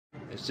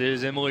This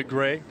is Emily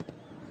Gray,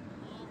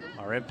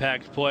 our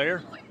impact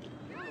player.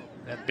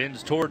 That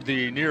bends toward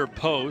the near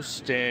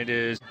post and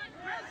is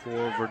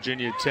for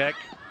Virginia Tech.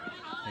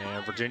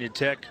 And Virginia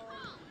Tech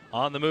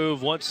on the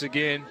move once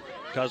again.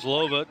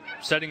 Kozlova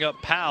setting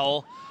up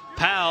Powell.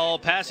 Powell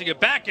passing it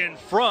back in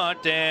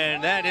front,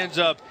 and that ends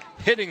up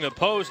hitting the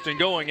post and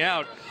going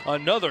out.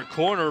 Another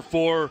corner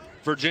for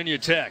Virginia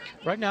Tech.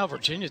 Right now,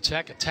 Virginia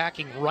Tech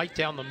attacking right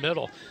down the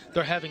middle.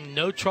 They're having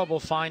no trouble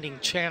finding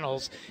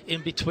channels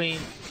in between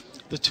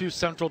the two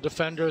central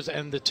defenders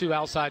and the two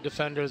outside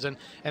defenders, and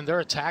they're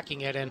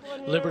attacking it, and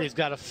Liberty's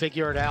got to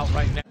figure it out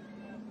right now.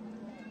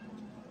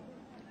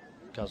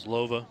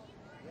 Kozlova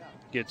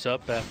gets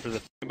up after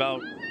the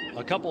about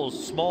a couple of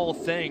small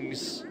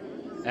things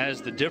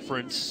as the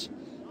difference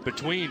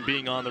between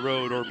being on the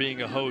road or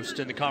being a host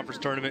in the conference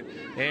tournament,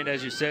 and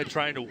as you said,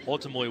 trying to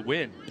ultimately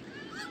win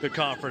the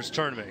conference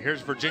tournament. Here's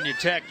Virginia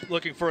Tech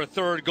looking for a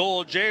third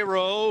goal.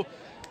 J-Rowe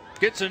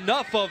gets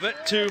enough of it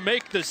to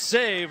make the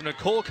save.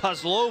 Nicole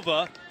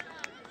Kozlova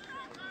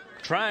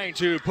trying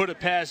to put it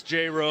past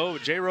J-Rowe.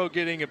 J-Rowe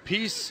getting a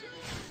piece,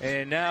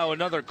 and now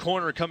another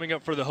corner coming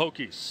up for the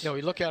Hokies. You know,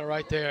 we look at it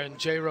right there, and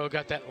J-Rowe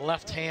got that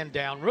left hand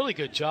down. Really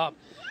good job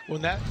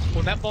when that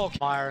ball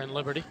fire in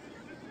Liberty.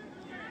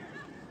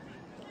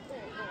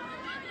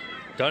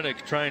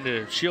 Dunnick trying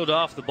to shield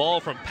off the ball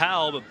from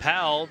Powell, but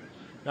Powell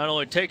not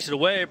only takes it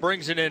away,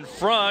 brings it in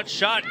front,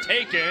 shot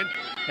taken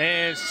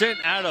and sent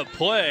out of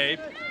play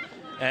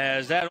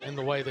as that in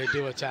the way they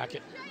do attack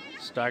it.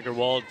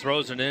 Steigerwald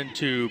throws it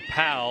into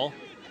Powell.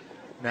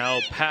 Now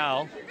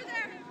Powell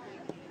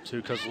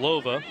to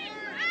Kozlova.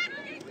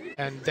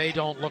 And they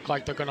don't look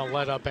like they're going to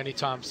let up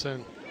anytime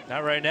soon.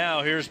 Not right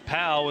now. Here's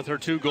Powell with her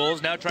 2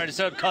 goals. Now trying to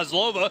set up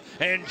Kozlova,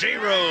 and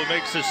J-Rowe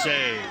makes a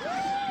save.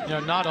 You know,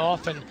 not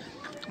often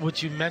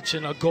would you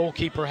mention a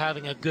goalkeeper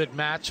having a good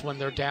match when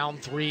they're down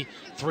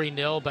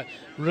 3-0, but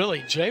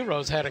really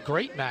J-Rowe's had a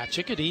great match.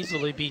 It could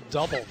easily be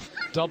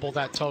double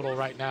that total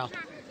right now.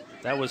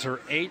 That was her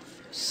 8th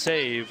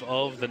save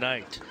of the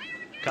night.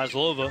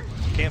 Kozlova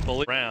can't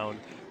believe round.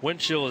 Wind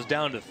chill is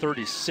down to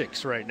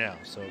 36 right now,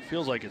 so it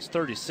feels like it's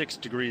 36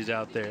 degrees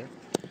out there.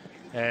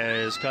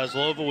 As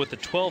Kozlova with the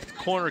 12th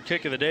corner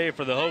kick of the day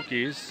for the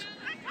Hokies.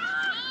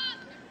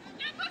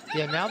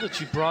 Yeah, now that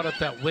you brought up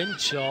that wind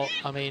chill,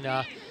 I mean,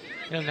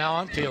 you know, now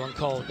I'm feeling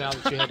cold now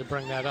that you had to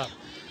bring that up.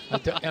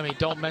 I mean,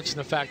 don't mention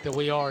the fact that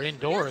we are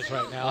indoors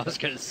right now. I was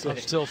going to say. I'm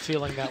still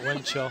feeling that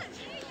wind chill.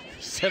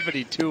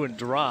 72 and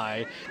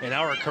dry in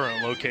our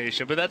current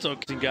location, but that's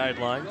okay.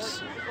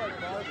 Guidelines.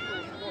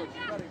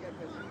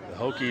 The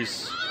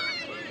Hokies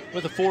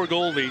with a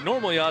 4-goal lead.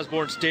 Normally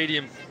Osborne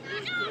Stadium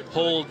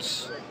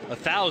holds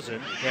 1,000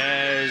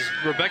 as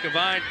Rebecca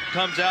Vine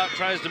comes out,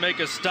 tries to make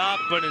a stop,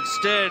 but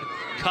instead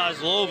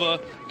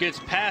Kozlova gets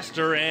past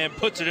her and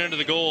puts it into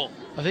the goal.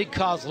 I think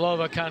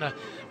Kozlova kind of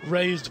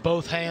raised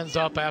both hands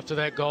up after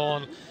that goal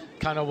and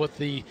kind of with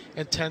the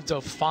intent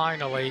of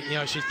finally, you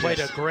know, she's played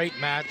a great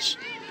match,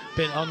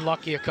 been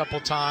unlucky a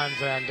couple times,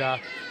 and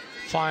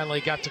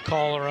finally got to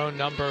call her own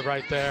number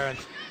right there and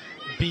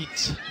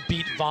beat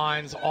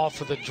Vines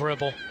off of the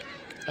dribble.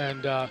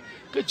 And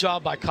good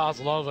job by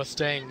Kozlova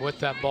staying with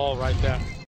that ball right there.